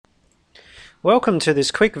Welcome to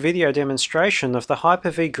this quick video demonstration of the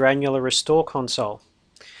Hyper-V Granular Restore console.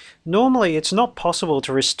 Normally it's not possible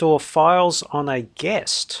to restore files on a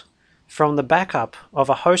guest from the backup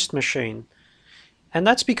of a host machine. And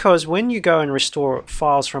that's because when you go and restore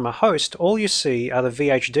files from a host, all you see are the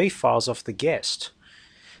VHD files of the guest.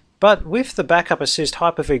 But with the BackupAssist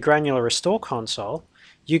Hyper-V Granular Restore console,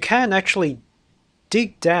 you can actually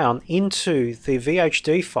dig down into the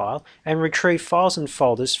VHD file and retrieve files and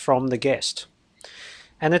folders from the guest.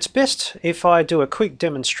 And it's best if I do a quick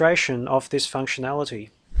demonstration of this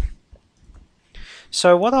functionality.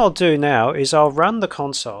 So what I'll do now is I'll run the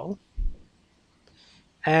console,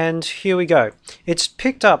 and here we go. It's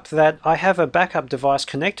picked up that I have a backup device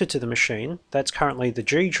connected to the machine. That's currently the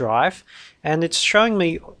G drive, and it's showing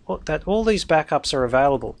me that all these backups are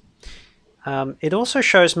available. It also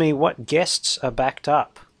shows me what guests are backed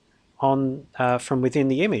up on from within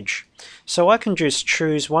the image. So I can just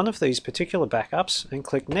choose one of these particular backups and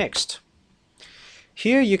click Next.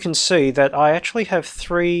 Here you can see that I actually have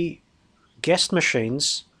 3 guest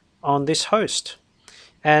machines on this host,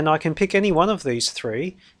 and I can pick any one of these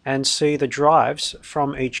 3 and see the drives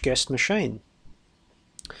from each guest machine.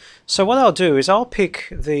 So what I'll do is I'll pick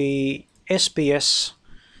the SBS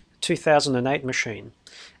 2008 machine,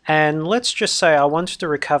 and let's just say I wanted to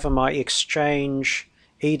recover my Exchange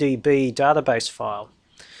EDB database file.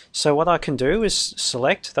 So what I can do is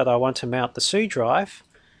select that I want to mount the C drive,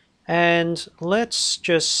 and let's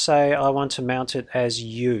just say I want to mount it as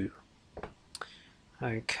U.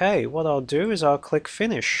 Okay, what I'll do is I'll click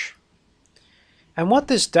Finish. And what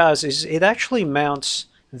this does is it actually mounts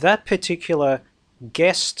that particular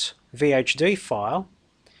guest VHD file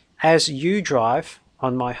as U drive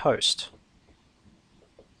on my host.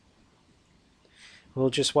 We'll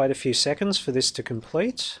just wait a few seconds for this to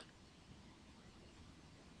complete.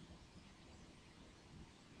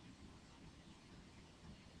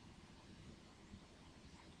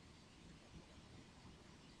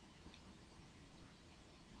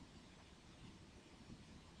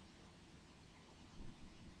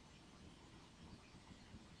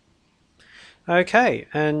 Okay,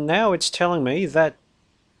 and now it's telling me that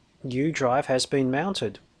U drive has been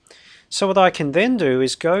mounted. So what I can then do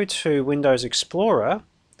is go to Windows Explorer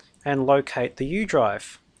and locate the U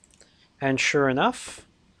drive. And sure enough,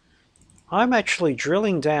 I'm actually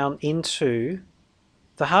drilling down into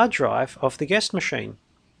the hard drive of the guest machine.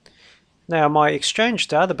 Now my Exchange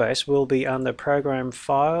database will be under Program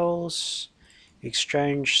Files,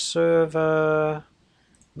 Exchange Server,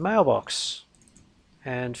 Mailbox,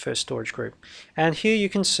 and First Storage Group. And here you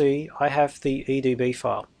can see I have the EDB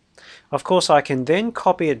file. Of course, I can then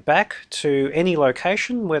copy it back to any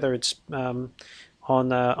location, whether it's on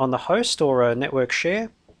the host or a network share,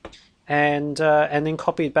 and then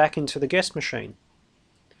copy it back into the guest machine.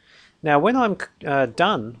 Now, when I'm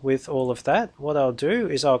done with all of that, what I'll do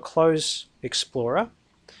is I'll close Explorer,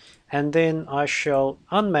 and then I shall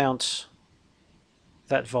unmount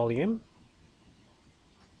that volume.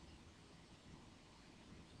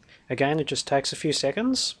 Again, it just takes a few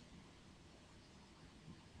seconds.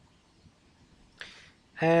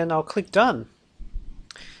 And I'll click Done.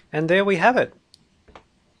 And there we have it.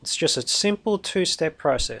 It's just a simple 2-step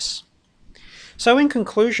process. So in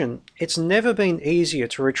conclusion, it's never been easier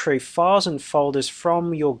to retrieve files and folders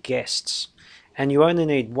from your guests. And you only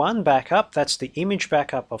need one backup, that's the image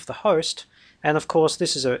backup of the host. And of course,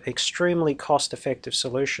 this is an extremely cost-effective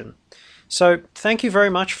solution. So thank you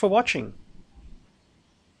very much for watching.